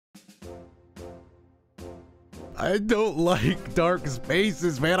I don't like dark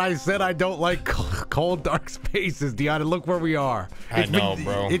spaces, man. I said I don't like cold, dark spaces, Deanna. Look where we are. I know,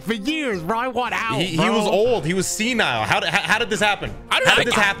 bro. It's been years, bro. I want out, He was old. He was senile. How did this happen? How did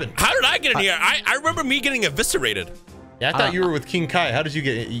this happen? How did I get in here? I remember me getting eviscerated. Yeah, I thought you were with King Kai. How did you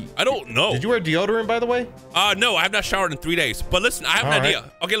get? I don't know. Did you wear deodorant, by the way? No, I have not showered in 3 days. But listen, I have an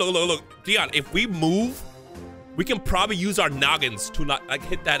idea. Okay, look, Dion. If we move, we can probably use our noggins to like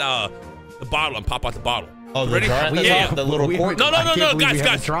hit that the bottle and pop out the bottle. Oh, ready? The little cork. No,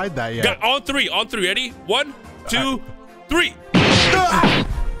 guys. Tried that yet. On three. Ready? 1, 2, 3.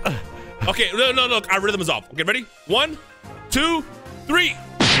 Okay, no. Our rhythm is off. Okay, ready? 1, 2, 3.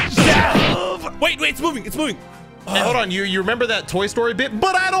 Wait, it's moving. Hold on, you remember that Toy Story bit?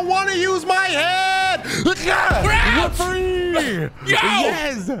 But I don't want to use my head. We're free. Yo!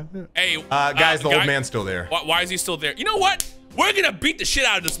 Yes. Hey, guys, the old man's still there. Why is he still there? You know what? We're gonna beat the shit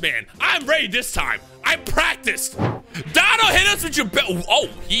out of this man. I'm ready this time. I practiced. Dono, hit us with your belt. Oh,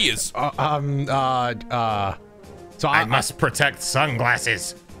 he is. So I must protect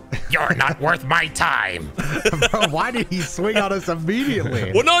sunglasses. You're not worth my time. Bro, why did he swing on us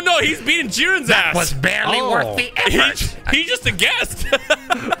immediately? Well, no, he's beating Jiren's ass. That was barely worth the effort. He's just a guest.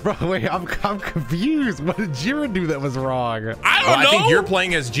 Bro, wait, I'm confused. What did Jiren do that was wrong? I don't know. I think you're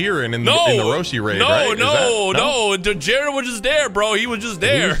playing as Jiren in the Roshi raid, right? No. Jiren was just there, bro. He was just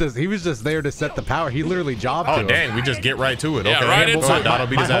there. He was just there to set the power. He literally jobbed to him. Dang, we just get right to it. Yeah, okay, right into it. Dono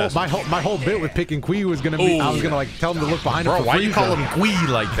beat his ass. My whole bit with picking Kui was gonna be, I was gonna like tell him to look behind him. Bro, why you call him Kui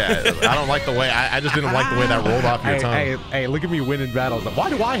like that? I don't like the way. I just didn't like the way that rolled off your tongue. Hey, look at me winning battles. Why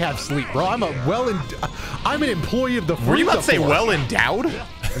do I have sleep, bro? I'm an employee of the. Were you about to say well endowed?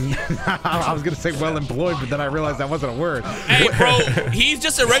 I was gonna say well employed, but then I realized that wasn't a word. Hey, bro, he's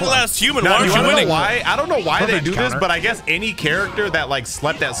just a regular ass human. Why You aren't you winning? why? I don't know why they do this, but I guess any character that like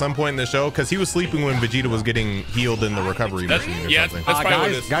slept at some point in the show, because he was sleeping when Vegeta was getting healed in the recovery machine or something. That's probably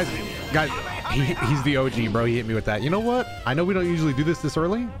what it is. Guys, he's the OG, bro. He hit me with that. You know what? I know we don't usually do this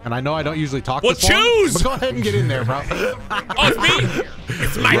early, and I know I don't usually talk this long. Choose! But go ahead and get in there, bro. Oh, it's me.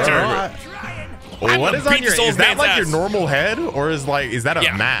 It's my turn. What is on your? Is that like your ass. normal head, or is that a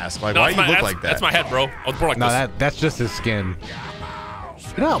mask? Like, why do you look like that? That's my head, bro. I was born like this. That's just his skin.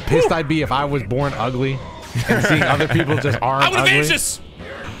 You know how pissed I'd be if I was born ugly and seeing other people just aren't ugly? I would have managed this.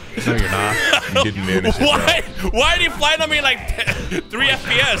 No, you're not. You didn't manage it. Why did he fly on me like 3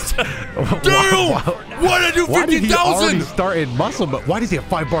 FPS? Damn! Why did I do 50,000? Why did he already start in muscle, but why does he have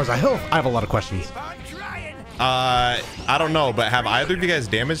 5 bars of health? I have a lot of questions. I don't know, but have either of you guys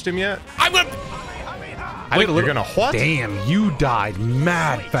damaged him yet? I'm gonna. Wait, you're gonna what? Damn, you died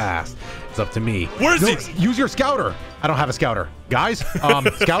mad fast. It's up to me. Where is he? Use your scouter. I don't have a scouter. Guys,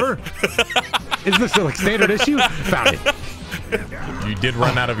 scouter? Isn't this like standard issue? Found it. You did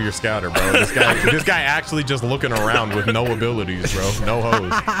run out of your scouter, bro. This guy actually just looking around with no abilities, bro. No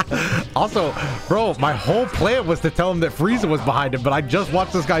hose. Also, bro, my whole plan was to tell him that Frieza was behind him, but I just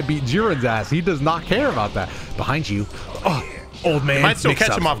watched this guy beat Jiren's ass. He does not care about that. Behind you. Oh, old man. You might still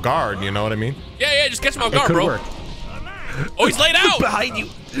catch him off guard, you know what I mean? Yeah, just catch him off guard, bro. Work. Oh, he's laid out. Behind you,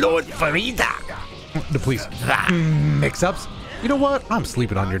 Lord Frieza. The police. Mix-ups. You know what? I'm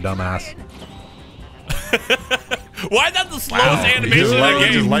sleeping on your dumb ass. Why is that the slowest animation in the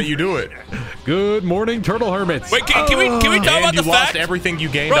game? Just let you do it. Good morning, turtle hermits. Wait, can we talk about the fact? You lost everything you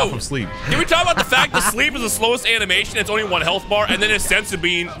gained off of sleep. Can we talk about the fact that sleep is the slowest animation? It's only 1 health bar, and then it's sense of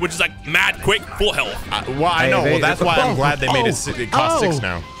being, which is like mad quick, full health. Well, I know. Well, that's why I'm glad they made it cost 6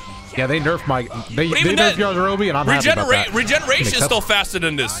 now. Yeah, they nerfed my. They nerfed Yajirobe, and I'm happy about that. Regeneration is still faster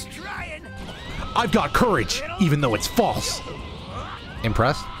than this. I've got courage, even though it's false.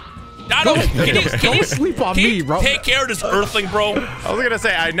 Impressed? Don't sleep on me, bro. Take care of this earthling, bro. I was gonna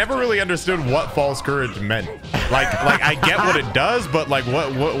say I never really understood what false courage meant. Like I get what it does, but like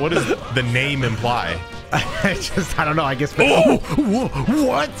what does the name imply? I don't know. I guess. What?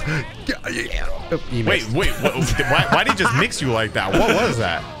 Wait. Why did he just mix you like that? What was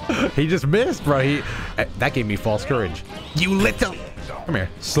that? He just missed, bro. That gave me false courage. You little. Come here.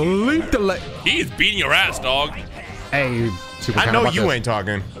 Sleep the. He's beating your ass, dog. Hey, I know you ain't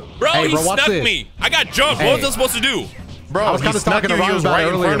talking. Bro, he snuck me. I got jumped. What was I supposed to do? Bro, I was kind of talking to Ron about it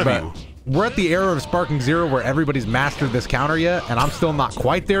earlier, but you. We're at the era of Sparking Zero where everybody's mastered this counter yet, and I'm still not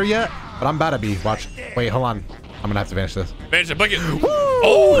quite there yet, but I'm about to be. Watch. Wait, hold on. I'm gonna have to finish this. Finish it, book it.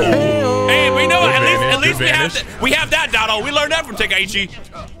 Oh! Hey, but you know what? At least we have that, Dono. We learned that from Tekaichi.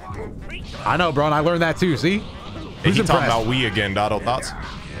 I know, bro, and I learned that too. See? He's talking about we again, Dono. Thoughts?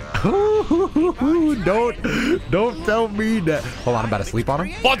 Don't tell me that. Hold on, I'm about to sleep on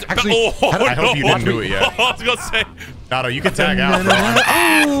him. Actually, I hope you didn't do it yet. I was gonna say, Dono, you can tag out, bro.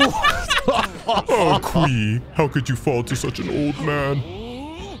 Oh, Quee, how could you fall to such an old man?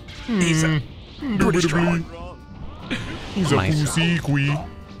 He's pretty strong. He's a pussy, Quee.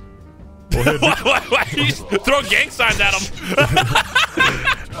 Why you throw gang signs at him?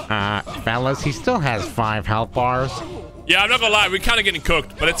 Fellas, he still has 5 health bars. Yeah, I'm not gonna lie, we're kind of getting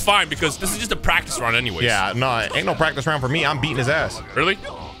cooked, but it's fine because this is just a practice run anyways. Yeah, no, ain't no practice round for me. I'm beating his ass. Really?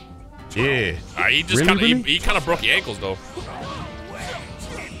 Yeah. He just he kind of broke the ankles though.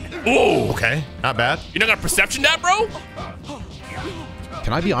 Ooh. Okay, not bad. You're not gonna perception that, bro?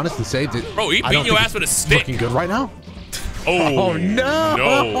 Can I be honest and say that? Bro, he beating your ass with a stick. Looking good right now. Oh no!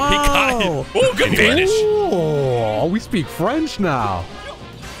 No, he got it. Oh, good vanish. Oh, we speak French now.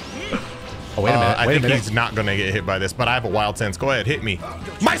 Oh, wait a minute. I think he's not gonna get hit by this, but I have a wild sense. Go ahead, hit me.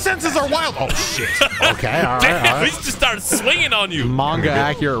 My senses are wild. Oh shit. Okay, all right. Damn, he just started swinging on you. Manga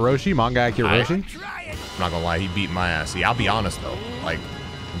accurate Roshi. Manga accurate Roshi. I'm not gonna lie, he beat my ass. See, I'll be honest though. Like,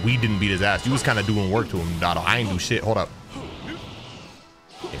 we didn't beat his ass. You was kind of doing work to him, Dotto. I ain't do shit. Hold up.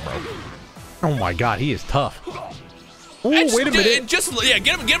 Hey, bro. Oh my God, he is tough. Oh, wait a minute. Just get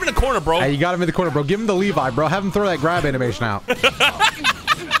him in the corner, bro. Hey, you got him in the corner, bro. Give him the Levi, bro. Have him throw that grab animation out.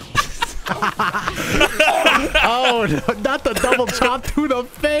 Oh, no, not the double chop to the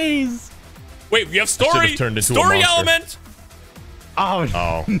face. Wait, we have story element. Oh,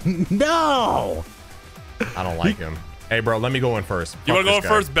 no. I don't like him. Hey, bro, let me go in first. You want to go in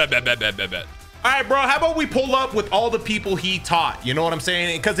first? Bet. All right, bro, how about we pull up with all the people he taught? You know what I'm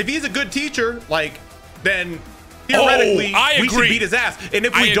saying? Because if he's a good teacher, like, then theoretically, we should beat his ass. And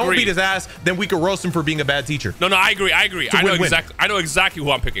if we don't beat his ass, then we could roast him for being a bad teacher. No, I agree. I know exactly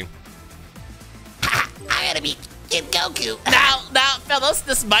who I'm picking. I gotta be Kid Goku. Now, fellas,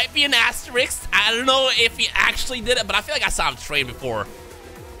 this might be an asterisk. I don't know if he actually did it, but I feel like I saw him train before.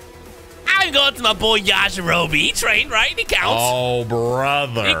 I'm going to my boy Yajirobe. He trained, right? He counts. Oh,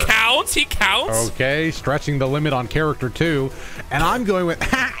 brother. He counts. Okay, stretching the limit on character 2. And I'm going with,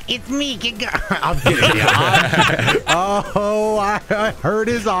 it's me, Kid Goku. I'm kidding. Oh, I heard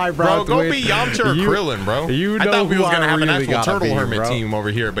his eyebrow. Bro, go be Yamcha or Krillin, bro. You know I thought we was going to have an really actual Turtle Hermit team over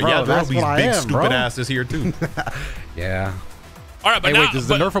here. But Yajirobe's big stupid ass is here, too. Yeah. All right, but hey, wait, does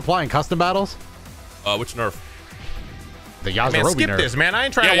the nerf apply in custom battles? Which nerf? The Yajirobe man, skip nerf. this, man. I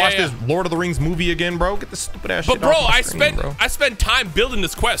ain't trying to watch this Lord of the Rings movie again, bro. Get this stupid ass shit But bro, off I screen, bro. spent time building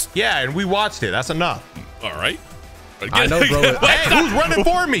this quest. Yeah, and we watched it. That's enough. All right. I know, bro. Hey, who's running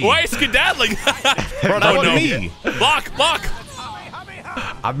for me? Why is skedaddling? Bro, that wasn't me. Block.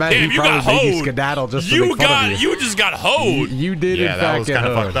 I bet you probably made you skedaddle just to make fun of you. You just got hoed. You did, yeah, in that fact, was kind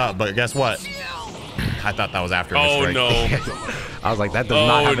of fucked up. But guess what? I thought that was after a strike. No. I was like, that does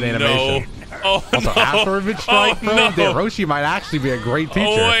not have an animation. Oh, also, after a strike, bro, damn, Roshi might actually be a great teacher.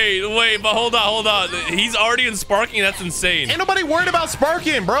 Oh, wait, but hold on. He's already in Sparking. That's insane. Ain't nobody worried about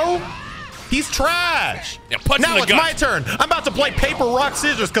Sparking, bro. He's trash. Yeah, punch now in the it's gut. my turn. I'm about to play paper, rock,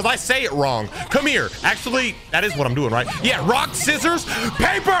 scissors because I say it wrong. Come here. Actually, that is what I'm doing, right? Yeah, rock, scissors,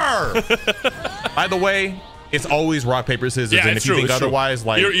 paper. By the way, it's always rock, paper, scissors. Yeah, and if you think otherwise,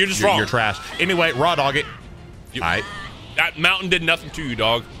 like, you're just wrong. You're trash. Anyway, raw dog it. All right. That mountain did nothing to you,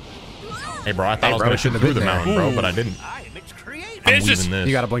 dog. Hey, bro, I thought I was going to shoot through the mountain, bro, but I didn't. I'm losing this.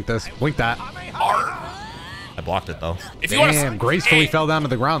 You got to blink this. Blink that. I blocked it, though. Damn, gracefully fell down to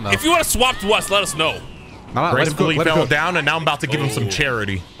the ground, though. If you want to swap to us, let us know. Gracefully fell down, and now I'm about to give him some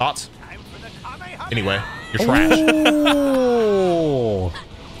charity. Thoughts? Anyway, you're trash.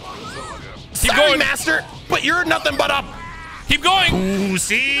 Keep going, master, but you're nothing but a... Keep going.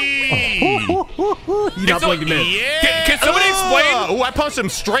 Pussy. You not blinking this. Yeah. Can somebody explain? Oh, I punched him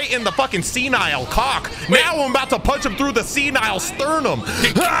straight in the fucking senile cock. Wait. Now I'm about to punch him through the senile sternum.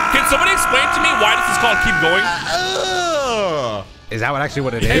 Can somebody explain to me why this is called keep going? Is that actually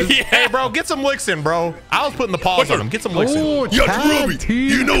what it is? Yeah. Hey, bro, get some licks in, bro. I was putting the paws on him. Get some licks in. Yajirobe,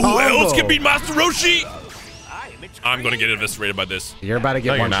 you know who else can beat Master Roshi? I'm going to get eviscerated by this. You're about to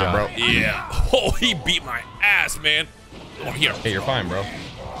get one shot. Bro. Yeah. Oh, he beat my ass, man. Oh, here. Hey, you're fine, bro.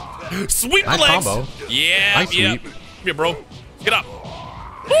 Sweep the nice legs. Combo. Yeah, nice yeah. sweep. Here, bro. Get up.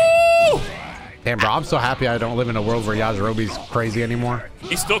 Woo! Damn, bro, I'm so happy I don't live in a world where Yajirobe's crazy anymore.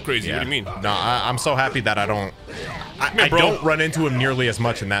 He's still crazy. Yeah. What do you mean? No, I'm so happy that I don't. I don't run into him nearly as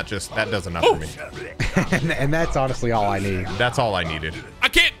much, and that does enough for me. and that's honestly all I need. That's all I needed. I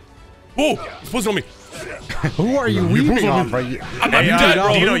can't. Oh, he's supposed on me. Who are you weaving on, bro? I'm dead,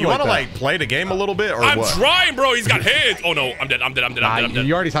 bro. Dino, you want to like play the game a little bit, or I'm what? trying, bro. He's got hands. Oh no, I'm dead. I'm dead.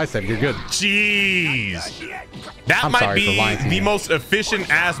 You already sidestepped. You're good. Jeez. That might be the most efficient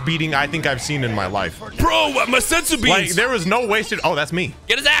ass beating I think I've seen in my life. Bro, my sensu beans. Like, there was no wasted. Oh, that's me.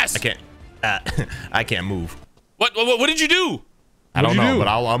 Get his ass. I can't move. What did you do? I don't know, but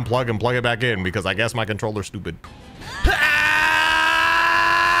I'll unplug and plug it back in because I guess my controller's stupid.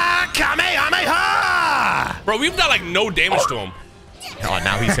 Kamehameha! Bro, we've done like no damage to him. Oh,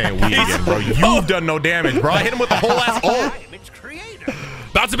 now he's saying we again, bro. You've done no damage, bro. I hit him with the whole ass ult.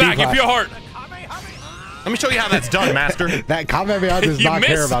 Bounce it back, give your heart. Let me show you how that's done, master. That Kamehameha does not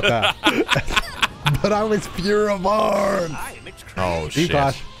care about that. But I was pure of heart. Oh, shit.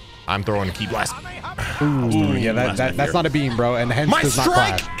 I'm throwing a key blast. Ooh, yeah, that's not a beam, bro, and hence my does not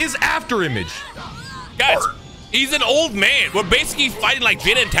clash. strike is after image. Guys, he's an old man. We're basically fighting like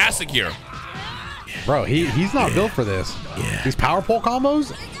fantastic here. Bro, he's not built for this. Yeah. These power pole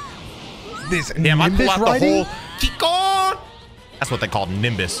combos. This damn, I pull out riding? the whole Kiko. That's what they call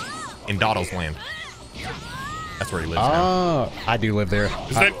Nimbus in Dotto's land. That's where he lives now. I do live there.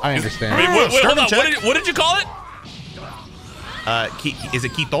 I understand. Wait, hold on. What did you call it? Is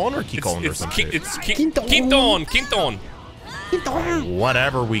it Kiton or Kikon or something? It's Quinton.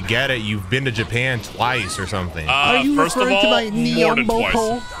 Whatever, we get it. You've been to Japan twice or something. Are you first of all, more than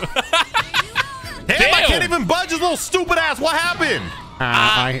twice. Damn, I can't even budge his little stupid ass. What happened?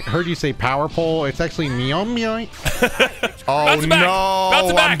 I heard you say power pole. It's actually neon. Oh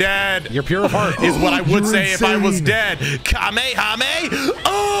no, I'm dead. You're pure of heart. Is what I would say if I was dead. Kamehame.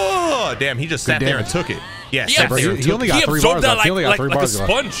 Oh, damn, he just sat there and took it. Yeah, he only got 3 bars left. He only got 3 bars left.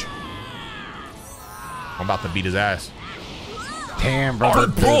 Like a sponge. I'm about to beat his ass. Damn, bro.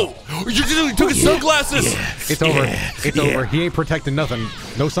 Bro, you took his sunglasses. It's over. It's over. He ain't protecting nothing.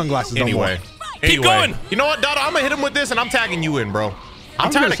 No sunglasses no more. Keep going. You know what, Dotto? I'm gonna hit him with this, and I'm tagging you in, bro.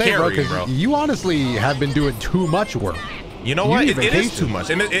 I'm tired of carrying, bro. You honestly have been doing too much work. You know what? It is too much.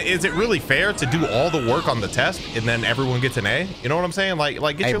 And is it really fair to do all the work on the test and then everyone gets an A? You know what I'm saying? Like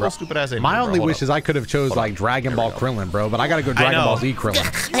get your little stupid ass in. My only wish is I could have chose like Dragon Ball Krillin, bro, but I gotta go Dragon Ball Z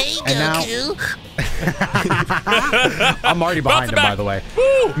Krillin. Hey, Goku. I'm already behind him, by the way.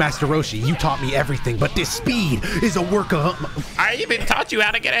 Woo! Master Roshi, you taught me everything, but this speed is a work of... I even taught you how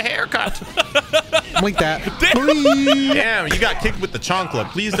to get a haircut. Like that. Damn, you got kicked with the chancla.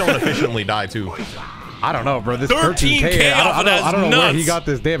 Please don't efficiently die, too. I don't know, bro. This 13K, I don't know where he got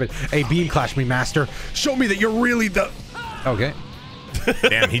this damage. Hey, beam clash me, master. Show me that you're really the... Okay.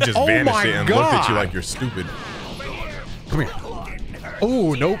 Damn, he just vanished and looked at you like you're stupid. Come here.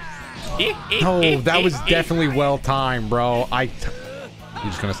 Oh, nope. Oh, that was definitely well timed, bro. You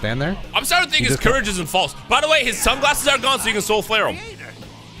just gonna stand there? I'm starting to think his courage isn't false. By the way, his sunglasses are gone, so you can soul flare him.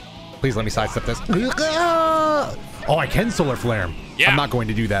 Please let me sidestep this. Oh, I can solar flare him. Yeah. I'm not going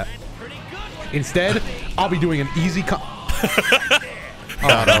to do that. Instead, I'll be doing an easy Dotto.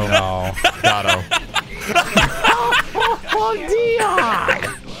 No. Dotto. Oh,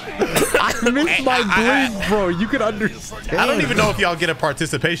 Dion! I missed my blink, bro. You can understand. I don't even know if y'all get a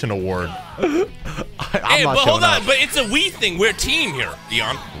participation award. Hey, but hold on. But it's a we thing. We're a team here,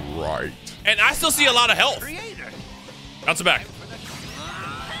 Dion. Right. And I still see a lot of health. Bounce it back.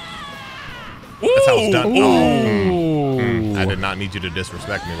 That's how it's done. Oh. I did not need you to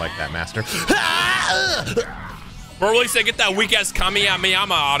disrespect me like that, master. Bro, really say get that weak ass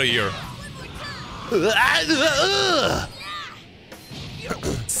Kamehameha out of here.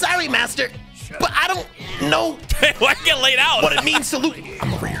 Sorry, master, but I don't know. Why get laid out? What it means to loot.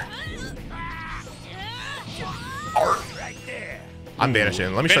 I'm over here. I'm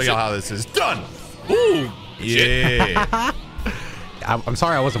vanishing. Let me show y'all how this is done. Ooh. Yeah. I'm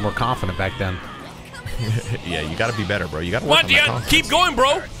sorry I wasn't more confident back then. Yeah, you gotta be better, bro. You gotta work on that confidence. Keep going,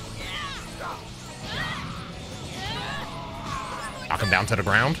 bro. Knock him down to the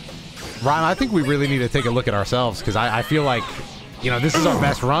ground. Ryan, I think we really need to take a look at ourselves because I feel like, you know, this is our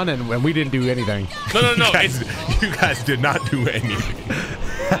best run and we didn't do anything. No. You guys did not do anything.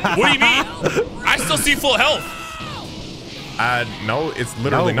 What do you mean? I still see full health. No, it's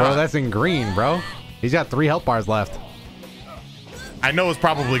literally not. Bro, that's in green, bro. He's got 3 health bars left. I know it's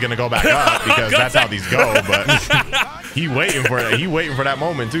probably gonna go back up because that's how these go, but he waiting for it. He waiting for that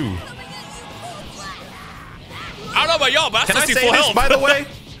moment too. I don't know about y'all, but I still see full health. By the way,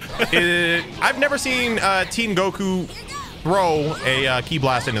 I've never seen Teen Goku throw a ki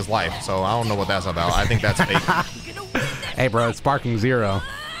blast in his life, so I don't know what that's about. I think that's fake. Hey, bro, it's sparking 0.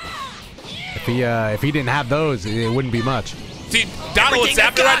 If he didn't have those, it wouldn't be much. See, Donald, what's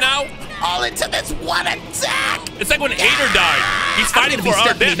happening right now? All into this one attack. It's like when Ader died. He's fighting for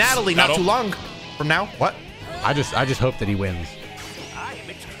our deaths. Natalie, not too long from now. What? I just hope that he wins.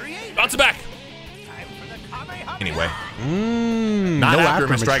 Bounce it back. Anyway. Not no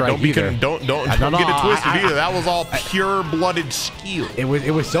after strike. Don't get it twisted either. That was all pure-blooded skill. It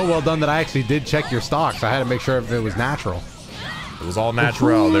was so well done that I actually did check your stocks. I had to make sure if it was natural. It was all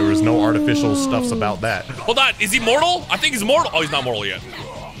natural. There was no artificial stuffs about that. Hold on, is he mortal? I think he's mortal. Oh, he's not mortal yet.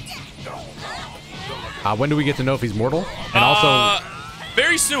 When do we get to know if he's mortal? And also,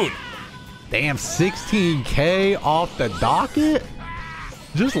 very soon. Damn, 16K off the docket?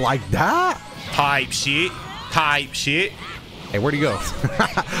 Just like that? Type shit. Type shit. Hey, where'd he go?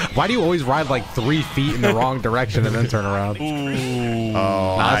 Why do you always ride like 3 feet in the wrong direction and then turn around? Ooh.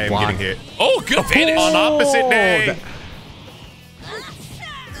 Oh, I am getting hit. Oh, good finish. On opposite day.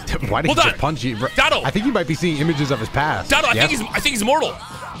 Why did he just punch you? Dado. I think you might be seeing images of his past. Dado, I think he's mortal.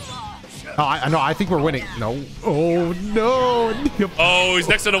 Oh, no, I think we're winning. No. Oh, no. Oh, he's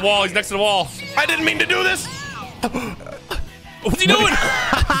next to the wall. He's next to the wall. I didn't mean to do this. What's he doing?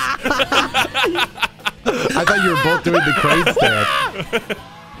 I thought you were both doing the crane stand.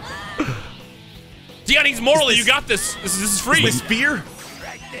 Dion, he's mortal. You got this. This is free. Is fear?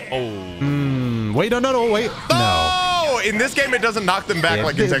 Oh. Wait, no, wait. No. In this game, it doesn't knock them back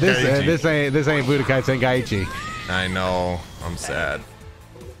like in Tenkaichi. This ain't Budokai Tenkaichi. I know. I'm sad.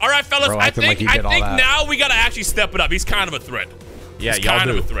 All right, fellas. Bro, I think now we gotta actually step it up. He's kind of a threat. Yeah, he's kind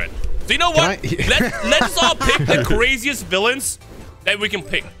of a threat. So you know what? Let's all pick the craziest villains that we can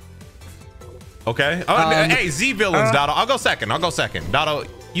pick. Okay. Hey, Z villains, Dado. I'll go second. Dado,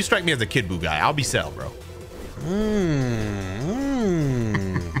 you strike me as a Kid Buu guy. I'll be Cell, bro.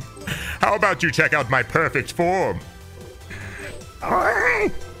 How about you check out my perfect form?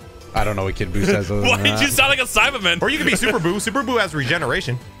 I don't know what Kid Buu says. Why did you sound like a Cyberman? Or you could be Super Buu. Super Buu has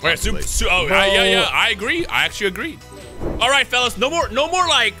regeneration. Wait, yeah, I agree. I actually agree. All right, fellas, no more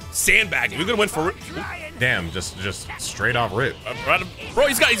like sandbagging. We're gonna win for. Damn, just straight off rip. Bro,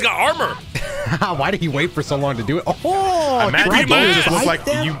 he's got armor. Why did he wait for so long to do it? Oh, imagine you just look like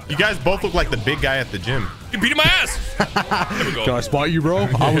you guys both look like the big guy at the gym. You beat my ass. There we go. Can I spot you, bro?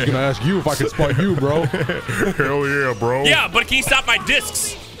 I was gonna ask you if I could spot you, bro. Hell yeah, bro. Yeah, but can you stop my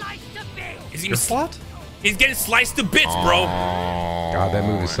discs? What? He's getting sliced to bits, bro. God, that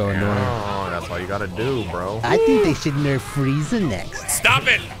move is so annoying. Oh, that's all you gotta do, bro. I think they should nerf Frieza next. Stop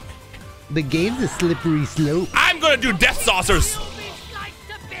it. The game's a slippery slope. I'm gonna do death saucers.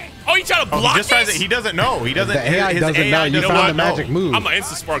 Oh, you trying to block this? He doesn't know. He doesn't. The AI doesn't know. You found the magic move. I'm an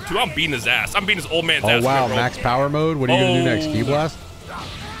instant spark too. I'm beating his ass. I'm beating his old man's ass. Oh wow, max power mode. What are you gonna do next? Key blast.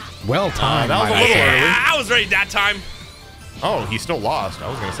 Well timed. That was a little early. I was ready that time. Oh, he still lost. I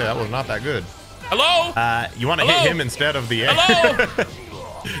was gonna say that was not that good. Hello? You want to hit him instead of the A. Hello?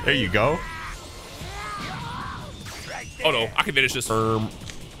 There you go. Oh no, I can finish this. There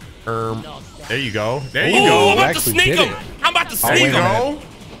you go. There you go. go. I'm about to sneak him. I'm about to sneak him.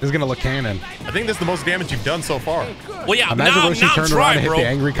 This is gonna look canon. I think this is the most damage you've done so far. Well, yeah. Imagine now Roshi turned around and hit bro. the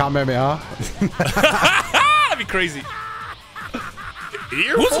angry Kamehameha. That'd be crazy.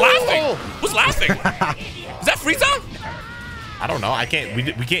 Who's laughing? Who's laughing? Is that Frieza? I don't know. I can't.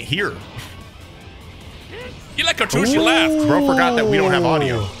 We can't hear. You like cartoonish laughed. Bro forgot that we don't have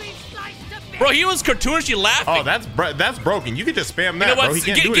audio. Bro, he was cartoonish laughing. Oh, that's broken. You can just spam that, you know what? bro. He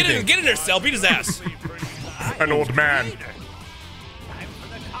can't do anything. Get in there, Cell. Beat his ass. An old man.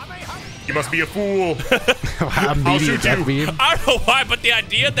 You must be a fool. I'll shoot you. I don't know why, but the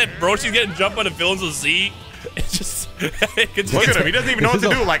idea that Roshi's getting jumped by the villains of Z, it's just. Look at him. He doesn't even know what to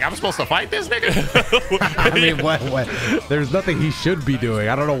do. Like, I'm supposed to fight this nigga? I mean, what? There's nothing he should be doing.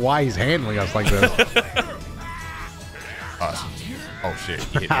 I don't know why he's handling us like this. Oh,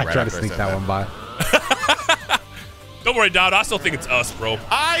 shit. I tried to sneak that one by. Don't worry, Dad. I still think it's us, bro.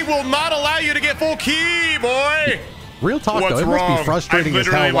 I will not allow you to get full key, boy. Real talk, What's though. It wrong? must be frustrating I'm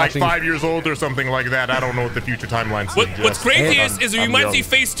literally as hell like watching. 5 years old or something like that. I don't know what the future timeline suggests. What's crazy is we might see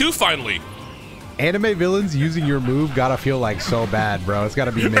Phase 2 finally. Anime villains using your move gotta feel like so bad, bro. It's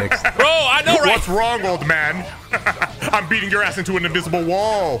gotta be mixed. Bro, I know, right? What's wrong, old man? I'm beating your ass into an invisible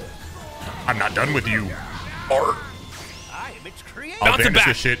wall. I'm not done with you. Or I'll vanish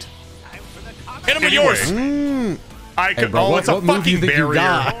this shit. Hit him with yours. I could. Hey, bro, it's a fucking barrier.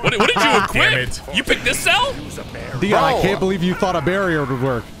 What did you Damn equip? it. You picked this cell? Dion, I can't believe you thought a barrier would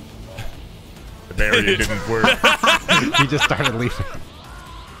work. The barrier didn't work. He just started leaving.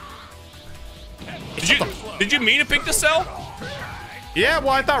 Did you mean to pick the cell? Yeah, well,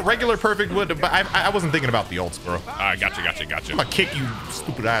 I thought regular perfect would, but I wasn't thinking about the ults, bro. All right, gotcha. I'm gonna kick you,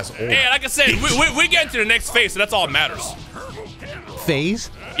 stupid ass old. Hey, like I said, we get into the next phase, so that's all that matters.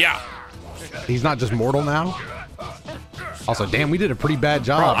 Phase? Yeah. He's not just mortal now? Also, damn, we did a pretty bad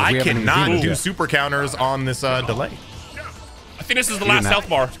job. Bro, I cannot do super counters on this delay. I think this is the last health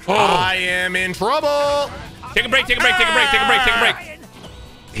bar. Oh. I am in trouble. Take a break.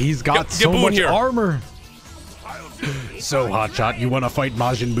 He's got so much armor. So, Hotshot, you want to fight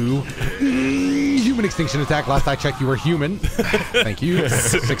Majin Buu? human extinction attack. Last I checked, you were human. Thank you.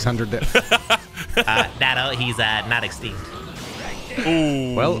 600. Nano, he's not extinct.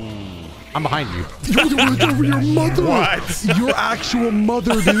 Ooh. Well, I'm behind you. Your mother. What? Your actual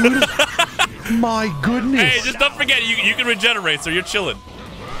mother, dude. My goodness. Hey, just don't forget, you can regenerate, so you're chilling.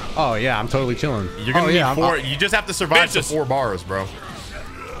 Oh yeah, I'm totally chilling. You're gonna need 4. You just have to survive to 4 bars, bro.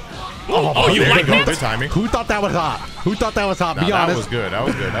 Oh, you like that? Good timing. Who thought that was hot? Who thought that was hot? Nah, Be honest. That was good. That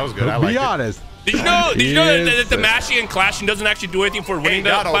was good. That was good. I liked Be it. honest. Did you know that the mashing and clashing doesn't actually do anything for winning the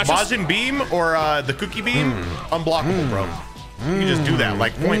clashes? Majin Beam or the Cookie Beam, unblockable, bro. You can just do that,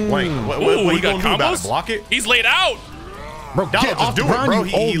 like point blank. What are you gonna do about it? Block it? He's laid out. Bro, Donald, just do it, bro.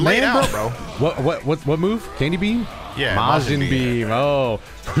 He laid out, bro. What move? Candy Beam? Yeah, Majin Beam. Oh,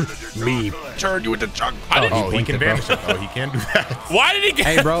 me turn you into chunk. He can vanish it. Oh, he can do that. Why did he get?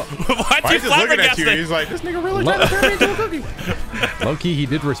 Hey, bro. Why'd Why you is he looking at you? flabbergasted? He's like, this nigga really trying to turn me into a cookie. Low key, he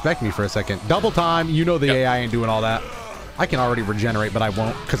did respect me for a second. Double time. You know the AI ain't doing all that. I can already regenerate, but I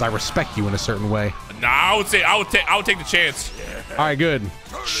won't because I respect you in a certain way. Nah, I would take the chance. All right, good.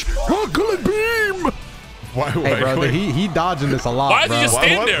 Chocolate beam. Hey, bro, he dodging this a lot, Why is bro. he just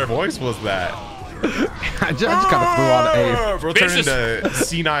standing there? What voice was that? I just kind of threw on a. Bro, turn into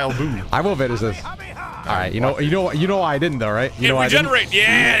senile boo. I will finish this. All right, you know why I didn't though, right? You know why I didn't? Regenerate.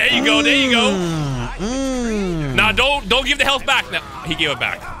 Yeah, there you go. There you go. Nah, don't give the health back. Now he gave it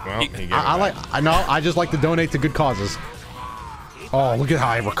back. Well, he gave it back. I just like to donate to good causes. Oh, look at how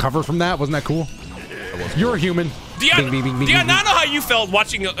I recovered from that. Wasn't that cool? You're a human. Dion, I know how you felt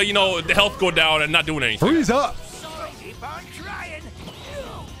watching, the health go down and not doing anything. Freeze up.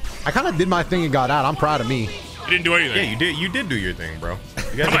 I kind of did my thing and got out. I'm proud of me. You didn't do anything. Yeah, you did. You did do your thing, bro.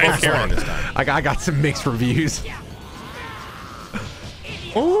 You guys are both carrying this time. I got some mixed reviews.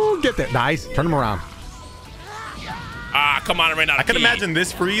 Oh, get that. Nice. Turn him around. Ah, come on, right now. I can imagine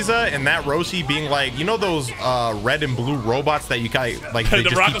this Frieza and that Roshi being like, you know those red and blue robots that you kind of, like, they The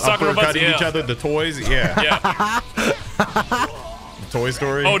just Rocket keep Soccer robots, uppercutting each other, the toys? Yeah. Yeah. Toy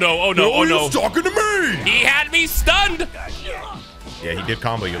Story? Oh, no. Oh, no. Oh, no. He's talking to me! He had me stunned. Yeah, he did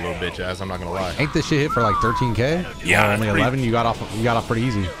combo you, little bitch ass. I'm not gonna lie. Ain't this shit hit for like 13K? Yeah, only 11. You got off pretty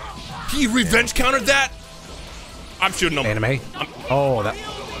easy. He revenge countered that. I'm shooting him. Anime. Oh, that.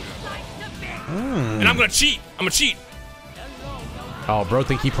 And I'm gonna cheat. I'm gonna cheat. Oh, bro,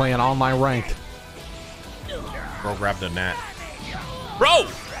 think he playing online ranked. Bro, grab the net. Bro.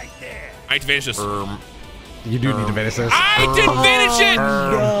 I need to finish this. You do need to finish this. I didn't finish it.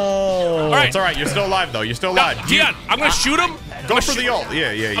 No. All right. It's all right. You're still alive though. You're still alive. Dion, I'm gonna shoot him. Go for the ult.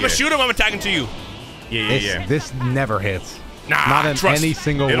 Yeah. I'm gonna shoot him. I'm attacking to you. Yeah. This never hits. Nah, Not in trust. any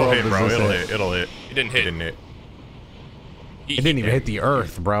single It'll world hit, does bro. this It'll hit. hit. It'll hit. It didn't hit. It didn't hit. It didn't even hit the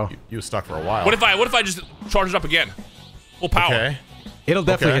earth, bro. You were stuck for a while. What if I just charge it up again? Full power. Okay. It'll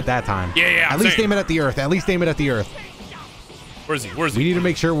definitely hit that time. Yeah. At least aim it at the earth. At least aim it at the earth. Where is he? We need to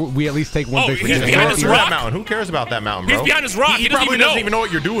make sure we at least take one victory. He's behind this rock. Mountain. Who cares about that mountain, bro? He's behind his rock. He probably doesn't even know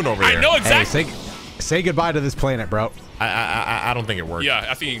what you're doing over there. I know exactly. Hey, say goodbye to this planet, bro. I don't think it works. Yeah,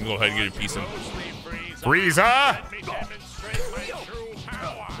 I think you can go ahead and get a piece of him. Frieza!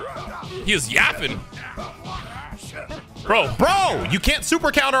 He is yapping. Bro, you can't super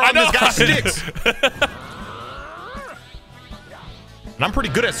counter on this guy's sticks. And I'm pretty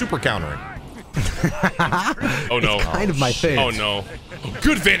good at super countering. Oh no. It's kind of my thing. Oh no.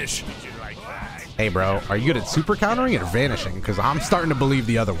 Good vanish. Hey, bro, are you good at super countering or vanishing? Because I'm starting to believe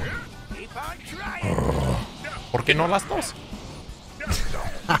the other one. ¿Por qué no las dos?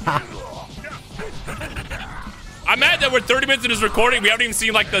 I'm mad that we're 30 minutes in this recording. We haven't even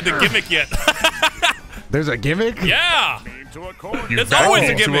seen like the gimmick yet. There's a gimmick? Yeah. There's always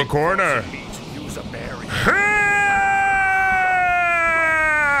a gimmick. To a corner.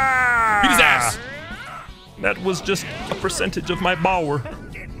 Beat his ass. That was just a percentage of my power.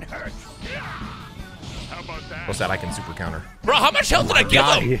 What's that? I can super counter. Bro, how much health did I give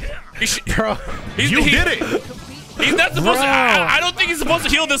him? Bro, you did it. He's not supposed to. I don't think he's supposed to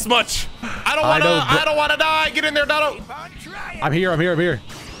heal this much. I don't wanna die. Get in there, Dono. I'm here.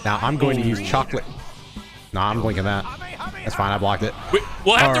 Now I'm going to use chocolate. Nah, I'm blinking that. That's fine. I blocked it.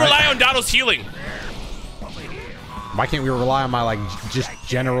 We'll have to rely on Dono's healing. Why can't we rely on my just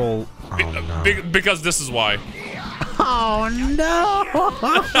general? Oh, no. Because this is why. Oh no!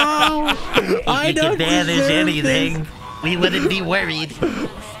 I don't vanish anything. We wouldn't be worried. Yeah,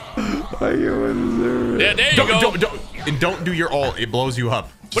 there you go. Don't do your ult. It blows you up.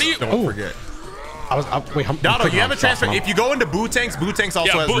 What do you? Don't forget. Wait, Dono, you have a transfer. If you go into Bootanks, Bootanks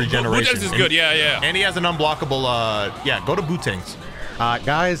also has regeneration. Bootanks is good. Yeah. And he has an unblockable. Yeah, go to Bootanks.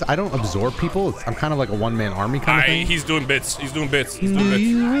 Guys, I don't absorb people. I'm kind of like a one-man army kind of thing. He's doing bits. He's doing bits.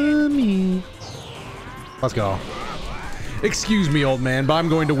 Let's go. Excuse me, old man, but I'm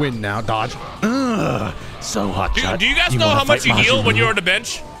going to win now. Dodge. Ugh, so hot. Do you guys know how much you heal when you're on the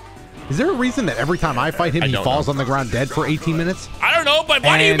bench? Is there a reason that every time I fight him, he falls on the ground dead for 18 minutes? I don't know, but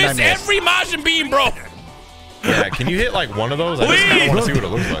why do you miss every Majin Beam, bro? Yeah, can you hit like one of those? I just kind of want to see what it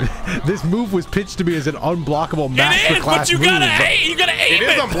looks like. This move was pitched to me as an unblockable masterclass. It is, but you gotta aim it. It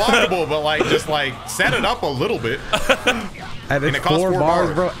is unblockable, but like just like set it up a little bit. And it's 4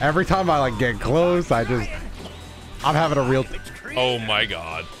 bars, bro. Every time I like get close, I'm having a real. Oh my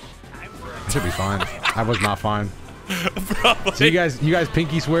god. It should be fine. I was not fine. Bro, so you guys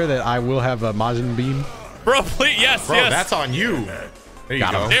pinky swear that I will have a Majin Beam? Bro, please, yes, bro, that's on you. There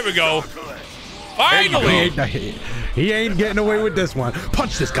you go. There we go. Finally! He ain't getting away with this one.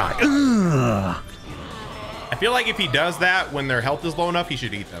 Punch this guy. Ugh. I feel like if he does that when their health is low enough, he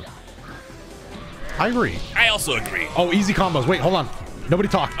should eat them. I agree. I also agree. Oh, easy combos. Wait, hold on. Nobody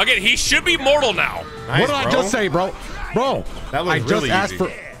talk. Okay, he should be mortal now. Nice, what did I just say, bro? Bro, that was really just asked easy.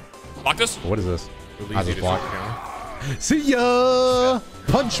 For. Block this. What is this? Really I just blocked. See ya.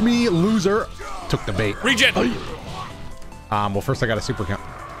 Punch me, loser. Took the bait. Regen. Well, first I got a super count.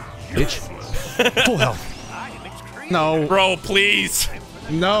 Bitch. Full health. No. Bro, please.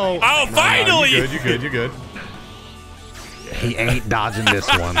 No. Oh, finally. You good. You good. He ain't dodging this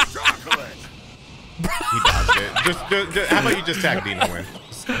one. He dodged it. Just, how about you just tag Dino in?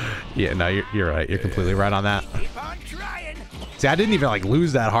 Yeah, no, you're right. You're completely right on that. See, I didn't even like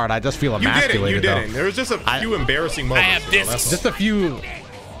lose that hard. I just feel emasculated. You didn't. There was just a few embarrassing moments. I have this. Just a few.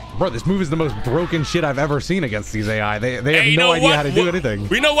 Bro, this move is the most broken shit I've ever seen against these AI. They have no idea how to do anything.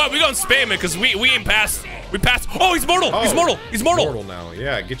 We know what? We're gonna spam it because we ain't passed. We passed. Oh, he's mortal. He's mortal. He's mortal. Mortal now.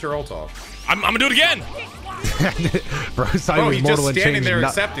 Yeah, get your ult off. I'm gonna do it again. Bro, he's mortal and standing there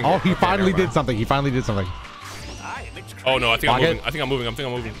changed. accepting Oh, it. he finally did something. He finally did something. Oh no, I think I'm moving. I think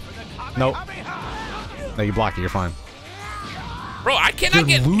I'm moving. Nope. No, you block it. You're fine. Bro, I cannot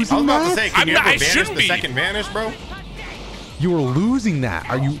get. I was about to say, can you ever I vanish shouldn't the be. second vanish, bro? You were losing that.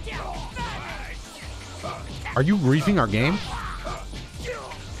 Are you griefing our game?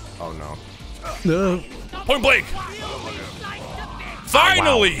 Oh no. No. Point blank.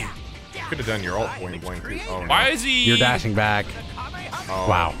 Finally. Oh, wow. Could have done your ult point blank too. Oh, no. Why is he? You're dashing back. Oh.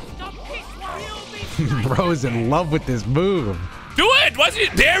 Wow. Bro's in love with this move. Do it. What's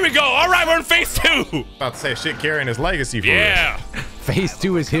it? There we go. All right, we're in phase 2. About to say shit carrying his legacy for Yeah. Phase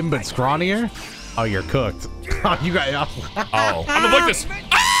 2 is him, but scrawnier. Oh, you're cooked. Oh, you got. Oh. I'm gonna block this.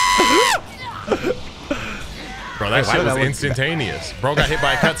 Bro, that shit was instantaneous. Bro got hit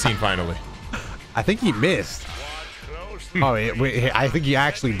by a cutscene finally. I think he missed. Oh, wait, I think he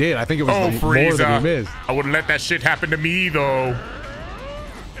actually did. I think it was more than he missed. I wouldn't let that shit happen to me, though.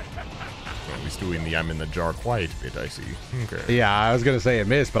 At least doing the I'm in the jar quiet bit, I see. Okay. Yeah, I was gonna say it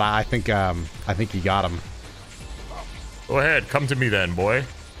missed, but I think he got him. Go ahead, come to me then, boy.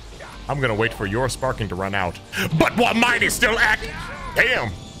 I'm gonna wait for your sparking to run out. But while mine is still active,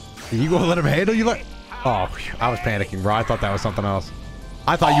 damn. You gonna let him handle you? Oh, I was panicking, bro. I thought that was something else.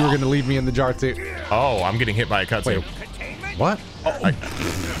 I thought you were gonna leave me in the jar too. Oh, I'm getting hit by a cutscene. What?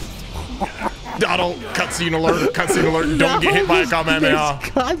 Donald, cutscene alert! Cutscene alert! Don't get hit by a Kamehameha.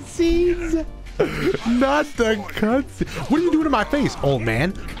 Cutscenes, not the cutscene. What are you doing to my face, old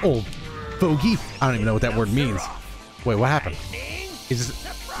man? Old fogey. I don't even know what that word means. Wait, what happened? Is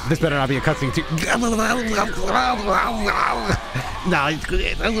this better not be a cutscene too? No, it's good.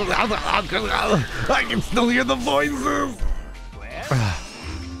 I can still hear the voices.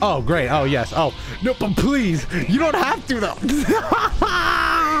 Oh, great. Oh, yes. Oh, no, but please, you don't have to, though.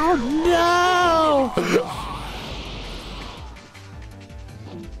 No.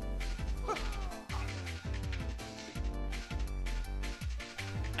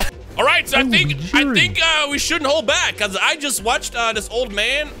 All right, so I think we shouldn't hold back because I just watched this old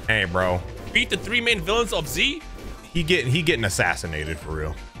man. Hey, bro. Beat the 3 main villains of Z. He getting assassinated for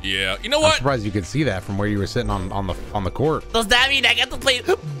real. Yeah, you know what? I'm surprised you could see that from where you were sitting on the court. Does that mean I get to play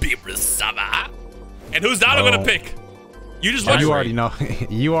Bibrisama? And who's Dado gonna pick? You just watch. You already know.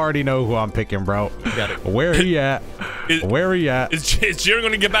 You already know who I'm picking, bro. Got it. Where he at? Where he at? Is Jiren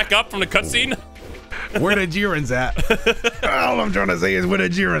gonna get back up from the cutscene? Where the Jiren's at? All I'm trying to say is where the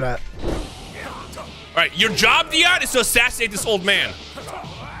Jiren at. All right, your job, Dion, is to assassinate this old man.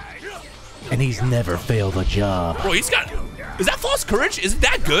 And he's never failed a job. Bro, he's got. Is that false courage? Is it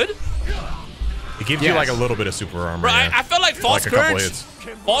that good? It gives you like a little bit of super armor. Bro, yeah. I felt like false Like a couple courage. hits.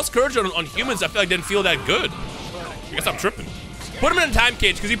 False courage on humans, I feel like didn't feel that good. I guess I'm tripping. Put him in a time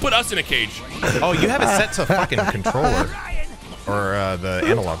cage because he put us in a cage. Oh, you have it set to fucking controller or the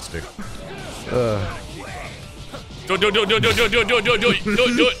analog stick. Do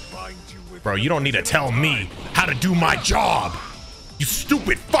it. Bro, you don't need to tell me how to do my job. You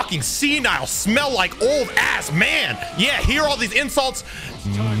stupid fucking senile, smell like old ass man. Yeah, hear all these insults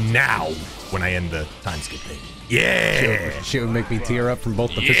now when I end the time skip thing. Yeah. Shit would make me tear up from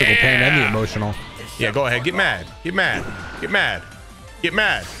both the physical pain and the emotional. Yeah, go ahead. Get mad. Get mad. Get mad. Get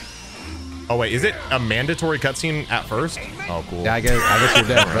mad. Oh, wait. Is it a mandatory cutscene at first? Oh, cool. Yeah, I guess you're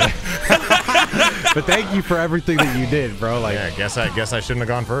dead, bro. But thank you for everything that you did, bro. Like, yeah, I guess I shouldn't have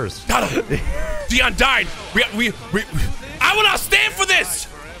gone first. Dion died. I will not stand for this.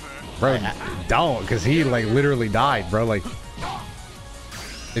 Bro, don't, because he, like, literally died, bro. Like,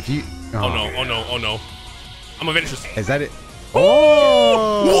 if you... Oh, no. Oh, no. Oh, no. I'm gonna finish this. Is that it?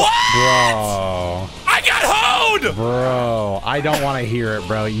 Oh! What? Bro. I got hoed! Bro, I don't want to hear it,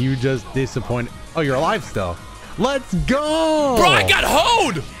 bro. You just disappointed. Oh, you're alive still. Let's go! Bro, I got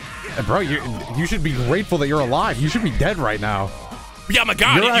hoed! Bro, you should be grateful that you're alive. You should be dead right now. Yeah, my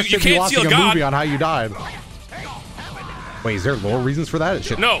God. You can't steal a God. movie on how you died. Wait, is there lore reasons for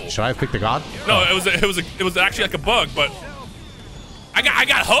that? No. Should I have picked a god? No, it was actually like a bug, but I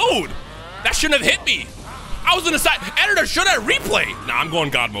got hoed. That shouldn't have hit me. I was on the side. Editor, should I replay? Nah, I'm going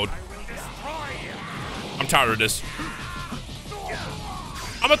God mode. I'm tired of this.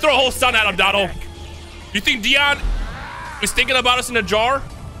 I'm gonna throw a whole stun at him, Donald. You think Dion is thinking about us in a jar?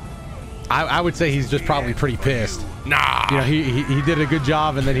 I would say he's just probably pretty pissed. Nah. You know, he did a good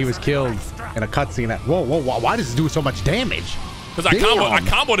job and then he was killed in a cutscene. Whoa, why does it do so much damage? Because I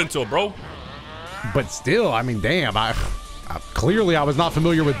comboed into it, bro. But still, I mean, damn. Clearly I was not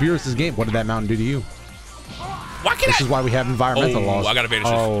familiar with Beerus's game. What did that mountain do to you? This is why we have environmental laws. I gotta vanish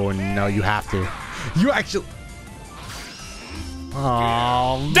this. Oh no, you have to. You actually.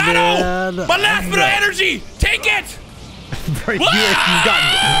 Oh Donald! man. My last bit of energy! Take it! Bro,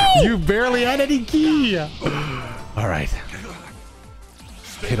 you barely had any key. All right.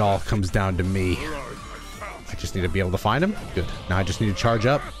 It all comes down to me. I just need to be able to find him. Good. Now I just need to charge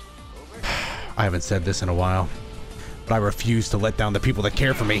up. I haven't said this in a while, but I refuse to let down the people that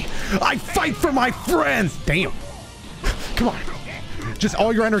care for me. I fight for my friends. Damn. Come on. Just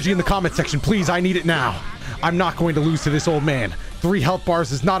all your energy in the comment section, please. I need it now. I'm not going to lose to this old man. 3 health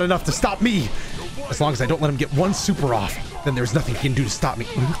bars is not enough to stop me. As long as I don't let him get 1 super off, then there's nothing he can do to stop me.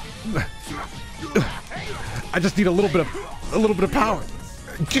 I just need a little bit of power.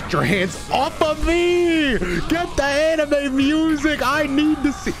 Get your hands off of me! Get the anime music! I need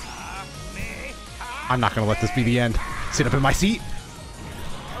to see. I'm not gonna let this be the end. Sit up in my seat.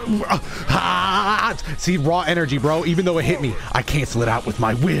 See, raw energy, bro. Even though it hit me, I cancel it out with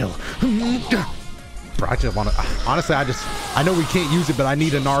my will. Bro, I just want to. Honestly, I know we can't use it, but I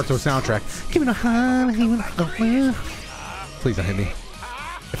need a Naruto soundtrack. Give me a high. Please don't hit me.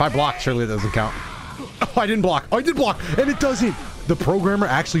 If I block, surely that doesn't count. Oh, I didn't block. Oh, I did block, and it doesn't. The programmer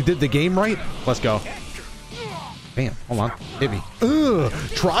actually did the game right. Let's go. Damn, hold on. Hit me.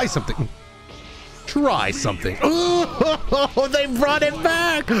 Try something. Try something. Oh, they brought it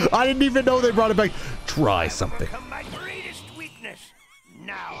back. I didn't even know they brought it back. Try something. My greatest weakness.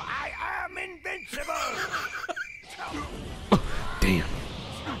 Now I am invincible. Damn.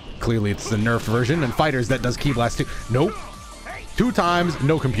 Clearly it's the nerfed version, and fighters that does key blast too. Nope. 2 times.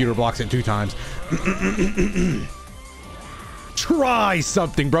 No computer blocks it 2 times. Try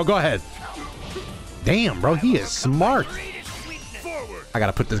something, bro. Go ahead. Damn, bro. He is smart. I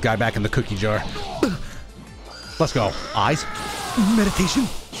gotta put this guy back in the cookie jar. Let's go. Eyes. Meditation.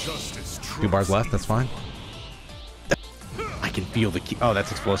 2 bars left. That's fine. I can feel the key. Oh,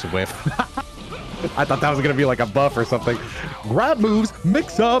 that's explosive wave. I thought that was gonna be like a buff or something. Grab moves,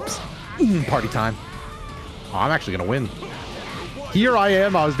 mix-ups. Party time. Oh, I'm actually gonna win. Here I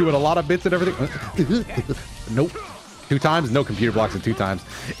am. I was doing a lot of bits and everything. Nope. 2 times. No computer blocks it 2 times.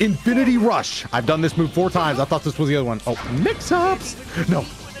 Infinity Rush. I've done this move 4 times. I thought this was the other one. Oh, mix-ups. No.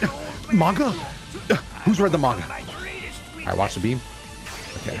 Manga. Who's read the manga? All right, watch the beam.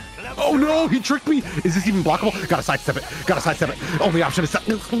 Okay. Oh no, he tricked me. Is this even blockable? Gotta sidestep it. Gotta sidestep it. Only option is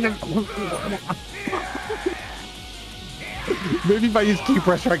maybe if I use key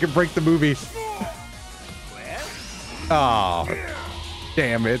pressure, I can break the movie. Oh,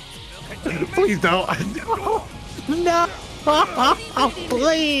 damn it. Please don't. No.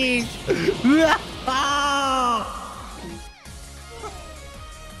 Please. No.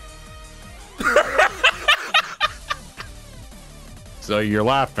 So you're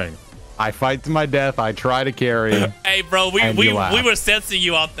laughing. I fight to my death. I try to carry. Hey, bro, we were sensing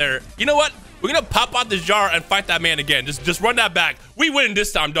you out there. You know what? We're gonna pop out this jar and fight that man again. Just run that back. We win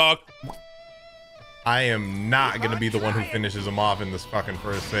this time, dog. I am not gonna be the one who finishes him off in this fucking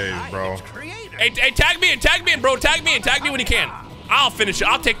first phase, bro. Hey, tag me in, bro. Tag me in when you can. I'll finish it.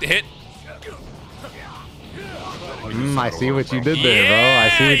 I'll take the hit. I see what you did there, bro. I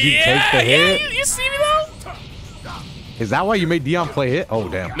see what you take the hit. You see me though? Is that why you made Dion play hit? Oh,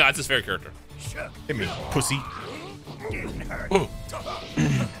 damn. No, it's his favorite character. Hit me, pussy. There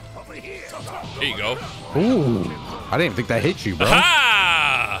you go. Ooh. I didn't even think that hit you, bro.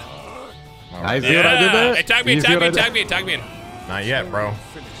 Ha! I see what I did there? Hey, tag me, You see tag what me, I did? tag me, tag me in. Not yet, bro.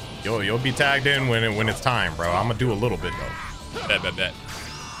 You'll be tagged in when it's time, bro. I'm gonna do a little bit though. Bet.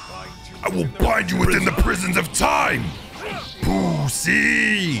 I will bind you within the prisons of time.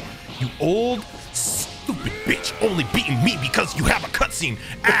 Pussy. You old stupid bitch, only beating me because you have a cutscene,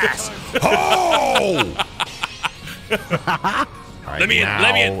 ass. Oh! Let me in.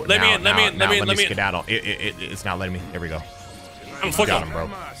 Skedaddle. It's not letting me. There we go. I'm flick Got him, him, bro.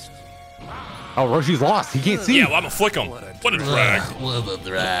 Oh, Roshi's lost. He can't see. Yeah, well, I'm gonna flick him. What a drag.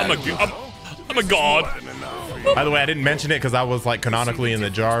 I'm a god. By the way, I didn't mention it because I was like canonically in the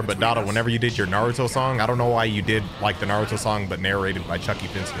jar, but Dada, whenever you did your Naruto song, I don't know why you did like the Naruto song, but narrated by Chucky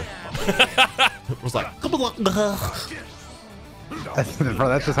Finster. It was like, Bro,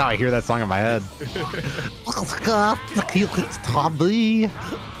 that's just how I hear that song in my head.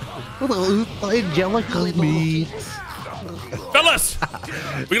 Fellas,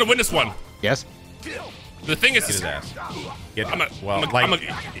 we're gonna win this one. Yes. The thing is, get his ass.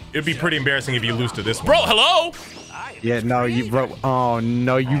 It'd be pretty embarrassing if you lose to this one. bro, hello? Yeah, no, you bro. Oh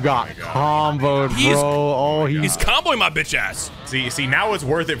no, you got comboed, bro. Oh, he's comboing my bitch ass. See, now it's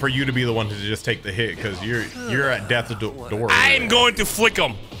worth it for you to be the one to just take the hit because you're at death's door. I'm going to flick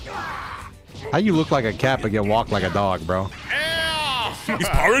him. How you look like a cat but get walked like a dog, bro? He's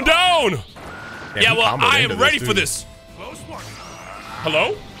powering down. Yeah, well, I am ready for too. this.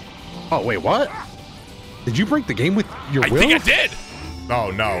 Hello? Oh wait, what? Did you break the game with your will? I think I did.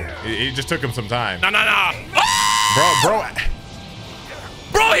 Oh no, it just took him some time. No. Bro,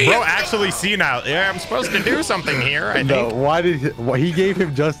 Bro, actually senile. Yeah, I'm supposed to do something here. I think. Why did he gave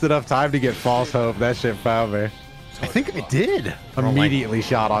him just enough time to get false hope? That shit found me. I think it did. Immediately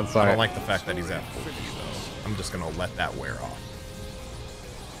shot on sight. I don't like the fact that he's at 40, though. I'm just gonna let that wear off.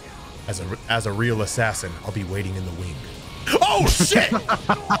 As a real assassin, I'll be waiting in the wing. Oh shit!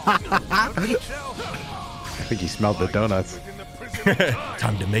 I think he smelled the donuts.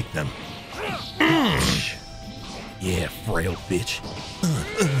 Time to make them. Yeah, frail bitch.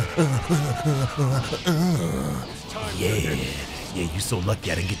 Yeah, you so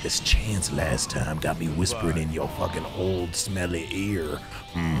lucky I didn't get this chance last time. Got me whispering in your fucking old smelly ear.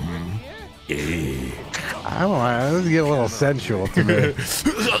 Yeah. I don't know. This get a little sensual to me.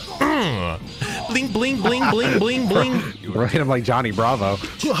 Bling, bling, bling, bling, bling, bling. We're hitting him like Johnny Bravo.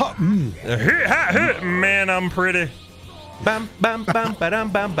 Man, I'm pretty. Bam, bam, bam, bam,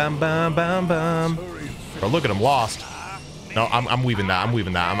 bam, bam, bam, bam, bam. Bro, look at him, lost. No, I'm weaving that. I'm you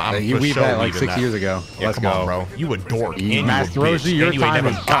for weaved sure that like weaving 6 that. years ago. Yeah, Let's come go, on, bro. You a dork. And you a Master bitch. Roshi, your and you ain't time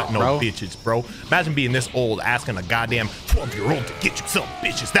never is got up, no bro. bitches, bro. Imagine being this old asking a goddamn 12-year-old to get you some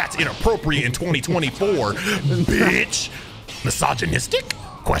bitches. That's inappropriate in 2024, bitch. Misogynistic?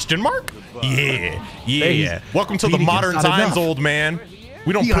 Question mark? Yeah. Welcome to the modern times, old man.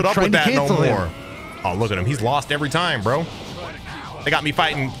 We don't put up with that no more. Oh, look at him. He's lost every time, bro. They got me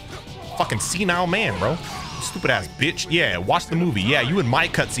fighting fucking senile man, bro. Stupid ass bitch. Yeah, watch the movie. Yeah, you in my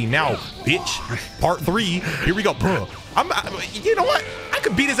cutscene now, bitch. Part 3. Here we go, bro. You know what? I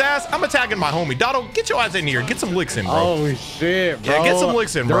could beat his ass. I'm attacking my homie. Dotto, get your ass in here. Get some licks in, bro. Oh shit, bro. Yeah, get some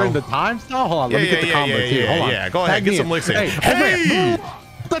licks in, bro. During the time style? Hold on, let me get the combo too. Hold on. Yeah, go ahead. Get some licks in. Hey!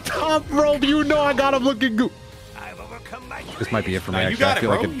 The top rope, you know I got him looking good. This might be it for me. You got it,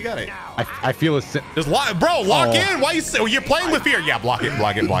 bro. You got it. I feel a just lock in. Why you're playing with fear? Yeah, block it.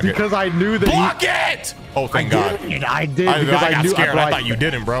 Because I knew that. Block it. Oh, thank God. I did because I knew. Scared. I thought you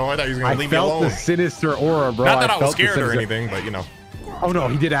didn't, bro. I thought you was gonna leave me alone. I felt the sinister aura, bro. Not that I was scared or anything, but you know. Oh no,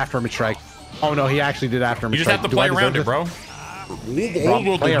 he did after him a strike. Oh no, he actually did after him a strike. You just have to play around it, bro.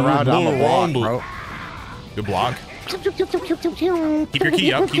 Play around on the block, bro. Good block. Keep your key up. Keep your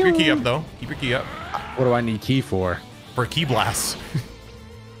key up, though. Keep your key up. What do I need key for? For key blasts.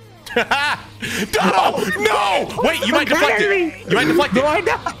 No! Wait, you might deflect it. You might deflect it. No, I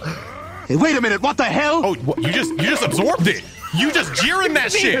know. Hey, wait a minute. What the hell? Oh, you just absorbed it. You just jeering that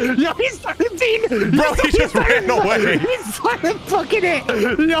shit. Yo, he's 17. Bro, he just ran away. He's fucking fucking it.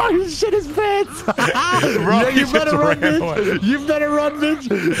 Yo, he shit his pants. Bro, yeah, you better run, bitch. You better run, bitch.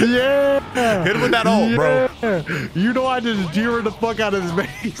 Yeah. Hit him with that ult, bro. You know I just jeered the fuck out of his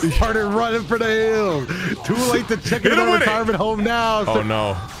face. He started running for the hills. Too late to check in the retirement home now. Oh,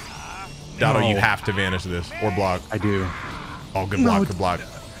 no. Dotto, you have to vanish this or block. I do. Oh, good block, good block.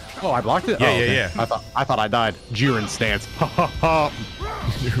 Oh, I blocked it? Yeah. I thought I died. Jiren stance. Why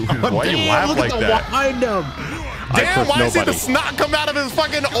you laugh like that? Wind up. Damn, why is the snot come out of his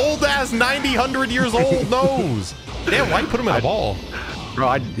fucking old ass 90, 100 years old nose? Damn, why you put him in a ball?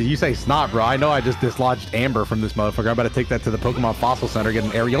 Bro, you say snot, bro. I know I just dislodged Amber from this motherfucker. I'm about to take that to the Pokemon Fossil Center, get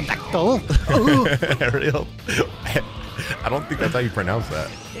an aerial dactyl. Aerial. I don't think that's how you pronounce that.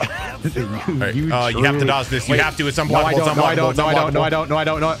 You have to dodge this. You have to. It's unblockable. No, I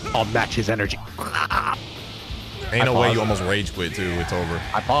don't. I'll match his energy. Ain't no way you almost rage quit too. It's over.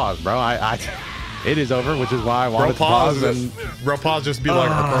 I paused, bro. It is over, which is why I wanted to pause. And bro, pause. Just be like,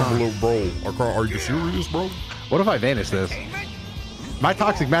 bro. Are you serious, bro? What if I vanish this? My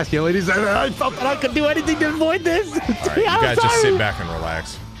toxic masculinity is I felt that I could do anything to avoid this. All right, you guys just sit back and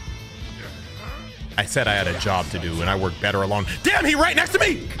relax. I said I had a job to do, and I work better alone. Damn, he right next to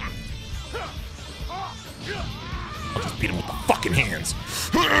me! I'll just beat him with the fucking hands.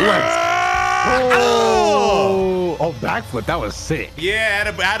 Oh, backflip. That was sick.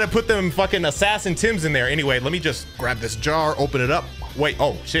 Yeah, I had to put them fucking Assassin Tims in there. Anyway, let me just grab this jar, open it up. Wait,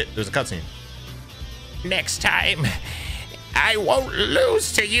 oh, shit, there's a cutscene. Next time, I won't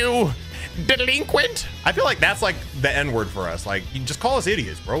lose to you, delinquent. I feel like that's like the N-word for us. Like, you just call us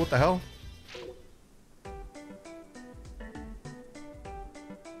idiots, bro. What the hell?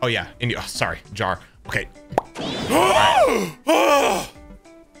 Oh, yeah. Sorry, jar. Okay. Right.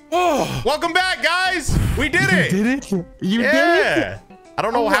 Welcome back, guys. We did it. You did it? You did it? I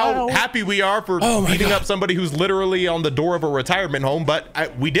don't know how happy we are for beating up somebody who's literally on the door of a retirement home,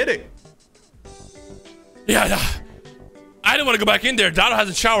 but we did it. Yeah, I didn't want to go back in there. Dotto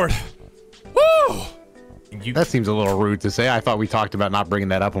hasn't showered. Woo! That seems a little rude to say. I thought we talked about not bringing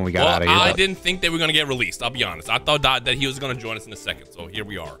that up when we got out of here. I didn't think they were going to get released. I'll be honest. I thought that he was going to join us in a second. So here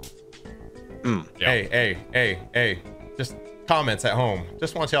we are. Yeah. Hey. Just comments at home.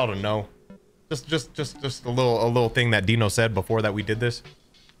 Just want y'all to know. Just a little thing that Dino said before that we did this.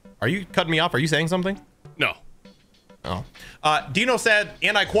 Are you cutting me off? Are you saying something? No. Oh. Dino said,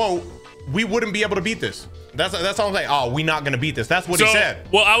 and I quote, "We wouldn't be able to beat this." That's all I'm saying. Oh, we not gonna beat this. That's what he said.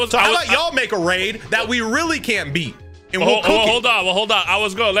 Well, how about y'all make a raid that we really can't beat? And hold on. I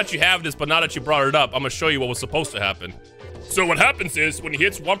was gonna let you have this, but now that you brought it up, I'm gonna show you what was supposed to happen. So what happens is when he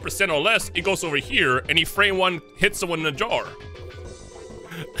hits 1% or less, it goes over here, and he frame one hits someone in a jar.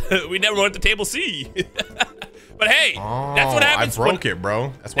 We never went to table C. But hey, that's what happens. I broke it,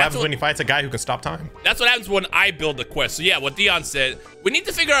 bro. That's what happens when he fights a guy who can stop time. That's what happens when I build a quest. So yeah, what Dion said, we need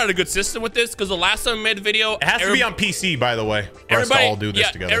to figure out a good system with this, because the last time we made a video, it has to be on PC, by the way, for us to all do this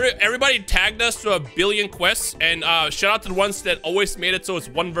together. Everybody tagged us to 1 billion quests, and shout out to the ones that always made it so it's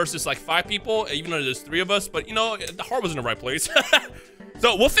 1 versus like 5 people, even though there's 3 of us. But you know, the heart was in the right place.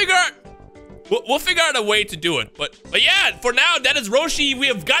 So we'll figure out a way to do it. But yeah, for now, that is Roshi. We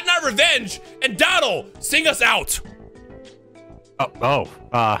have gotten our revenge. And Dotto, sing us out.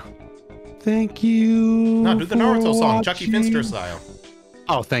 Thank you. No, do the Naruto song, Chucky Finster style.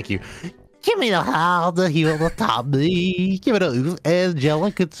 Oh, thank you. Give me the how to heal the Tommy. Give it a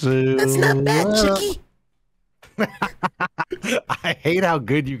Angelica too. That's not bad, Chucky. I hate how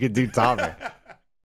good you can do Tommy.